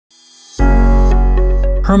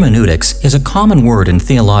Hermeneutics is a common word in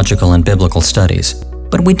theological and biblical studies,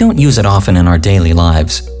 but we don't use it often in our daily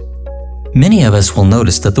lives. Many of us will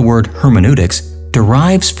notice that the word hermeneutics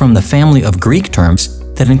derives from the family of Greek terms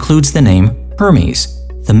that includes the name Hermes,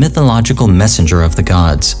 the mythological messenger of the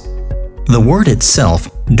gods. The word itself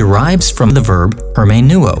derives from the verb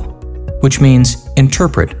hermeneuo, which means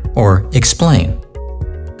interpret or explain.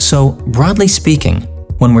 So, broadly speaking,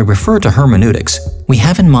 when we refer to hermeneutics, we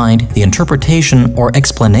have in mind the interpretation or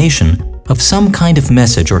explanation of some kind of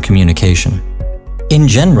message or communication. In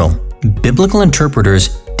general, biblical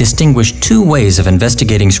interpreters distinguish two ways of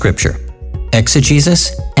investigating Scripture: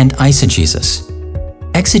 exegesis and eisegesis.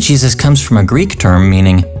 Exegesis comes from a Greek term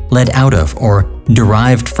meaning led out of or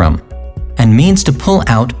derived from, and means to pull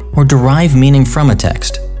out or derive meaning from a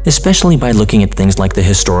text, especially by looking at things like the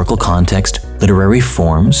historical context, literary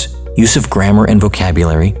forms, use of grammar and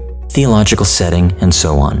vocabulary, theological setting, and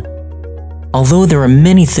so on. Although there are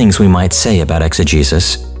many things we might say about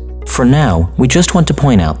exegesis, for now, we just want to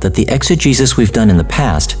point out that the exegesis we've done in the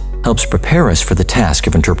past helps prepare us for the task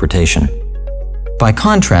of interpretation. By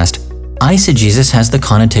contrast, eisegesis has the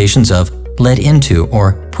connotations of led into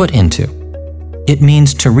or put into. It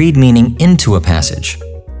means to read meaning into a passage.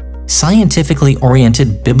 Scientifically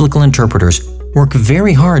oriented biblical interpreters work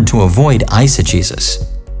very hard to avoid eisegesis.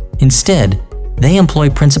 Instead, they employ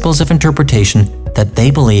principles of interpretation that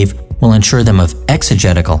they believe will ensure them of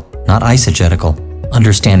exegetical, not eisegetical,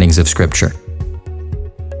 understandings of Scripture.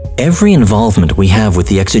 Every involvement we have with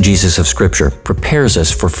the exegesis of Scripture prepares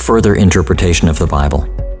us for further interpretation of the Bible.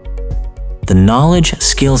 The knowledge,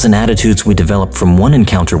 skills, and attitudes we develop from one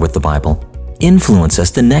encounter with the Bible influence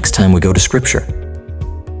us the next time we go to Scripture.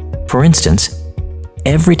 For instance,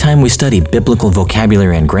 every time we study biblical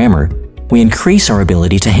vocabulary and grammar, we increase our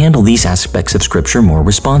ability to handle these aspects of Scripture more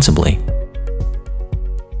responsibly.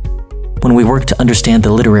 When we work to understand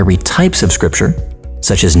the literary types of Scripture,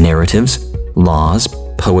 such as narratives, laws,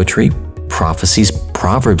 poetry, prophecies,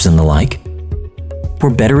 proverbs, and the like,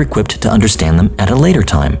 we're better equipped to understand them at a later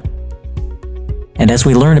time. And as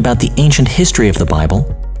we learn about the ancient history of the Bible,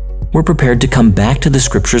 we're prepared to come back to the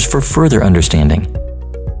Scriptures for further understanding.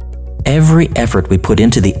 Every effort we put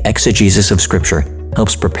into the exegesis of Scripture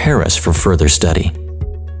helps prepare us for further study.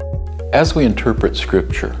 As we interpret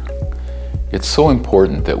Scripture, it's so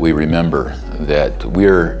important that we remember that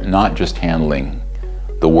we're not just handling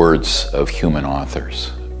the words of human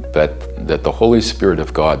authors, but that the Holy Spirit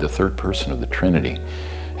of God, the third person of the Trinity,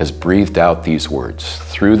 has breathed out these words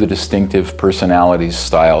through the distinctive personalities,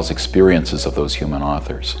 styles, experiences of those human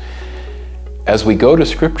authors. As we go to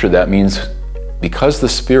Scripture, that means because the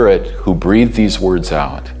Spirit who breathed these words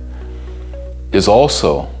out is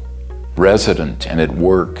also resident and at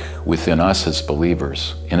work within us as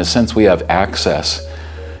believers. In a sense, we have access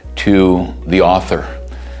to the author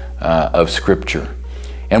of Scripture.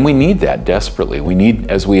 And we need that desperately. We need,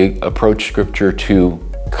 as we approach Scripture, to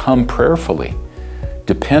come prayerfully,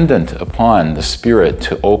 dependent upon the Spirit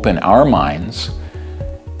to open our minds,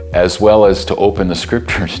 as well as to open the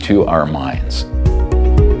Scriptures to our minds.